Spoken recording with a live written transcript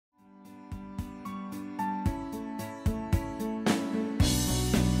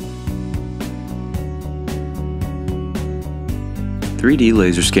3D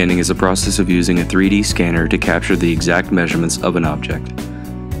laser scanning is a process of using a 3D scanner to capture the exact measurements of an object.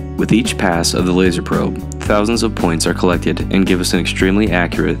 With each pass of the laser probe, thousands of points are collected and give us an extremely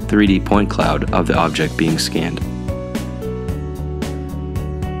accurate 3D point cloud of the object being scanned.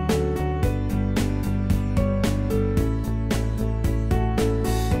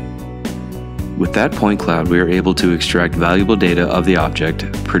 With that point cloud, we are able to extract valuable data of the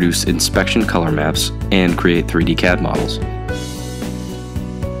object, produce inspection color maps, and create 3D CAD models.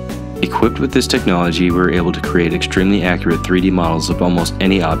 Equipped with this technology, we are able to create extremely accurate 3D models of almost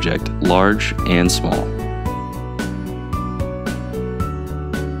any object, large and small.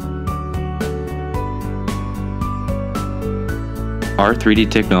 Our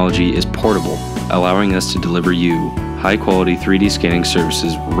 3D technology is portable, allowing us to deliver you high-quality 3D scanning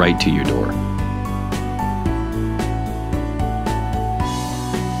services right to your door.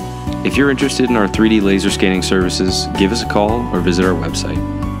 If you're interested in our 3D laser scanning services, give us a call or visit our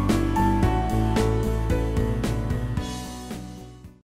website.